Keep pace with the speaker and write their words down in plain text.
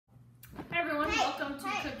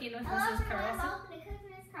cooking with Hello, Mrs. Carlson. welcome to Cook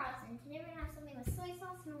with Mrs. Carlson. Today we're going to have something with soy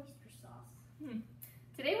sauce and oyster sauce.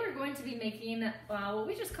 Today we're going to be making what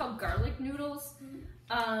we just call garlic noodles.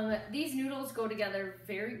 These noodles go together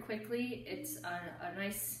very quickly. It's a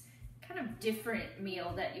nice kind of different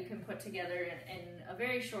meal that you can put together in a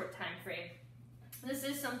very short time frame. This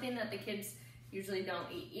is something that the kids usually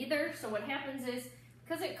don't eat either. So what happens is,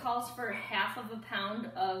 because it calls for half of a pound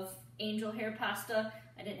of angel hair pasta,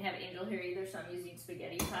 I didn't have angel hair either, so I'm using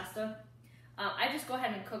spaghetti pasta. I just go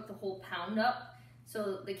ahead and cook the whole pound up.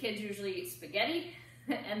 So the kids usually eat spaghetti,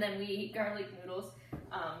 and then we eat garlic noodles,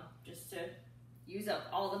 just to use up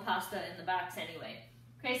all the pasta in the box anyway.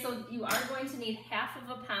 Okay, so you are going to need half of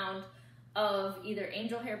a pound of either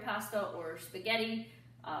angel hair pasta or spaghetti,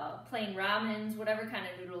 plain ramens, whatever kind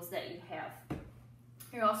of noodles that you have.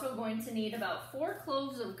 You're also going to need about 4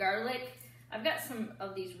 cloves of garlic. I've got some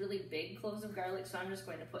of these really big cloves of garlic, so I'm just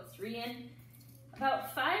going to put 3 in.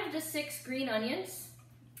 About 5 to 6 green onions.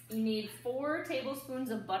 You need 4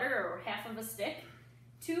 tablespoons of butter, or half of a stick,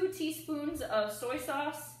 2 teaspoons of soy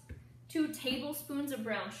sauce, 2 tablespoons of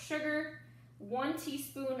brown sugar, 1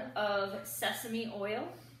 teaspoon of sesame oil,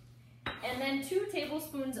 and then 2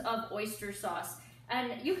 tablespoons of oyster sauce.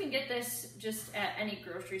 And you can get this just at any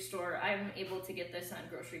grocery store. I'm able to get this on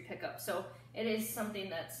grocery pickup, so it is something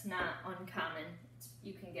that's not uncommon.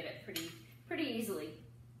 You can get it pretty easily.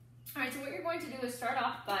 All right, so what you're going to do is start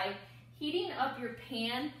off by heating up your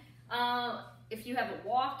pan. If you have a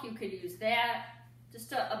wok, you could use that.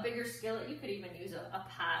 Just a bigger skillet, you could even use a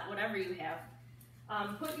pot, whatever you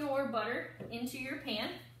have. Put your butter into your pan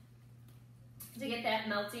to get that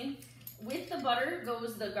melting. With the butter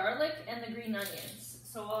goes the garlic and the green onions.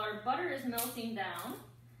 So while our butter is melting down,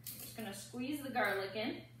 I'm just gonna squeeze the garlic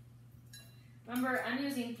in. Remember, I'm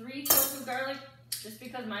using 3 cloves of garlic just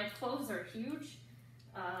because my cloves are huge.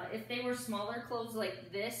 If they were smaller cloves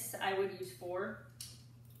like this, I would use 4.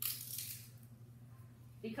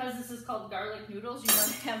 Because this is called garlic noodles, you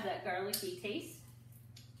want to have that garlicky taste.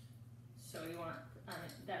 So you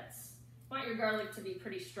want your garlic to be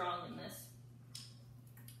pretty strong in this.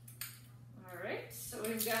 Alright, so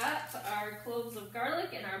we've got our cloves of garlic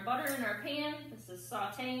and our butter in our pan. This is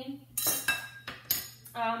sauteing.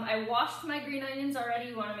 I washed my green onions already.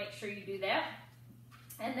 You want to make sure you do that.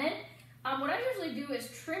 And then what I usually do is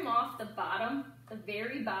trim off the bottom, the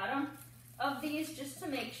very bottom of these, just to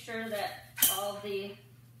make sure that all the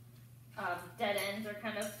dead ends are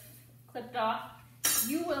kind of clipped off.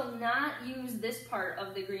 You will not use this part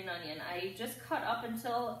of the green onion. I just cut up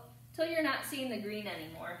until you're not seeing the green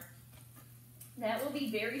anymore. That will be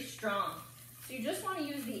very strong. So you just want to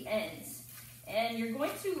use the ends. And you're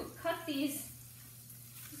going to cut these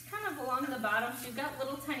just kind of along the bottom, so you've got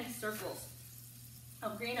little tiny circles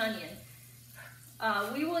of green onion.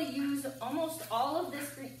 We will use almost all of this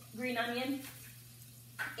green onion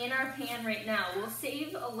in our pan right now. We'll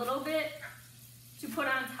save a little bit to put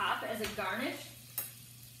on top as a garnish.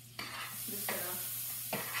 I'm just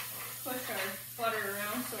gonna push our butter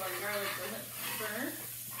around so our garlic doesn't burn.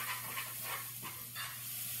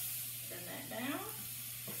 Turn that down.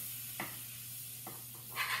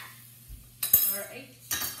 All right.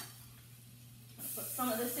 I'll put some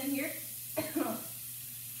of this in here.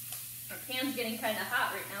 Our pan's getting kind of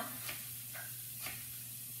hot right now.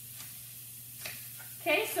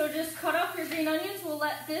 Okay, so just cut up your green onions. We'll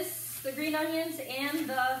let the green onions and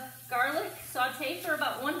the garlic saute for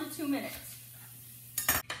about 1 to 2 minutes.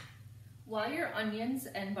 While your onions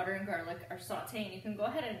and butter and garlic are sauteing, you can go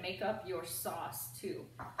ahead and make up your sauce too.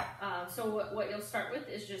 So what you'll start with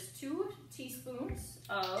is just 2 teaspoons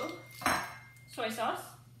of soy sauce.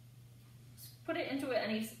 Put it into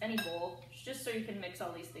any bowl, just so you can mix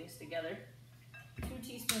all these things together. 2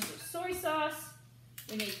 teaspoons of soy sauce.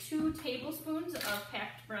 We need 2 tablespoons of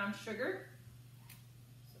packed brown sugar.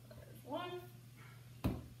 So there's 1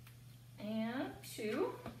 and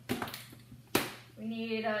 2. We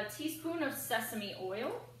need a teaspoon of sesame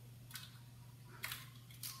oil.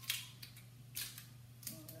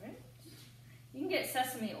 All right. You can get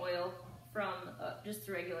sesame oil from just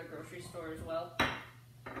the regular grocery store as well.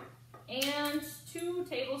 And 2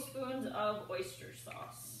 tablespoons of oyster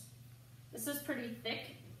sauce. This is pretty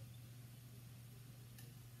thick.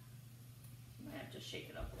 I have to shake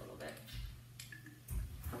it up a little bit.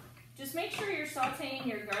 Just make sure you're sauteing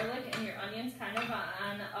your garlic and your onions kind of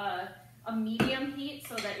on a medium heat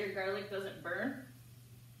so that your garlic doesn't burn.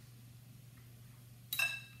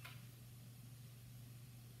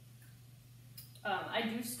 I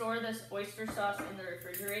do store this oyster sauce in the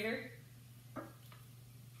refrigerator.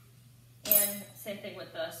 And same thing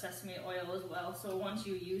with the sesame oil as well. So once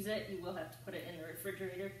you use it, you will have to put it in the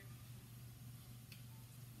refrigerator.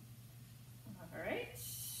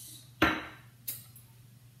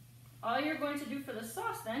 you're going to do for the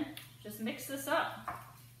sauce then, just mix this up.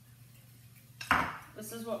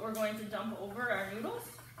 This is what we're going to dump over our noodles.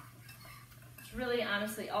 It's really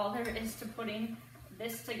honestly all there is to putting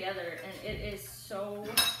this together, and it is so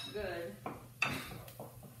good.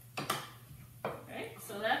 Okay,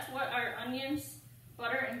 so that's what our onions,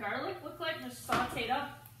 butter, and garlic look like, just sauteed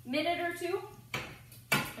up a minute or two.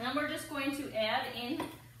 And then we're just going to add in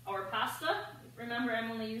our pasta. Remember,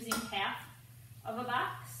 I'm only using half of a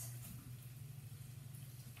box.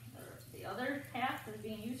 The other half is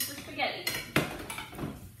being used for spaghetti.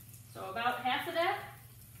 So about half of that.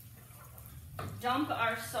 Dump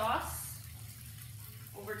our sauce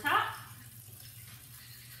over top.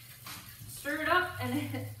 Stir it up, and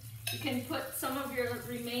then you can put some of your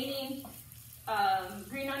remaining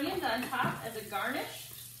green onions on top as a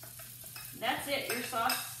garnish. That's it. Your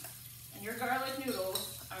sauce and your garlic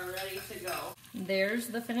noodles are ready to go. There's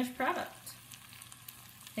the finished product.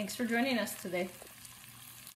 Thanks for joining us today.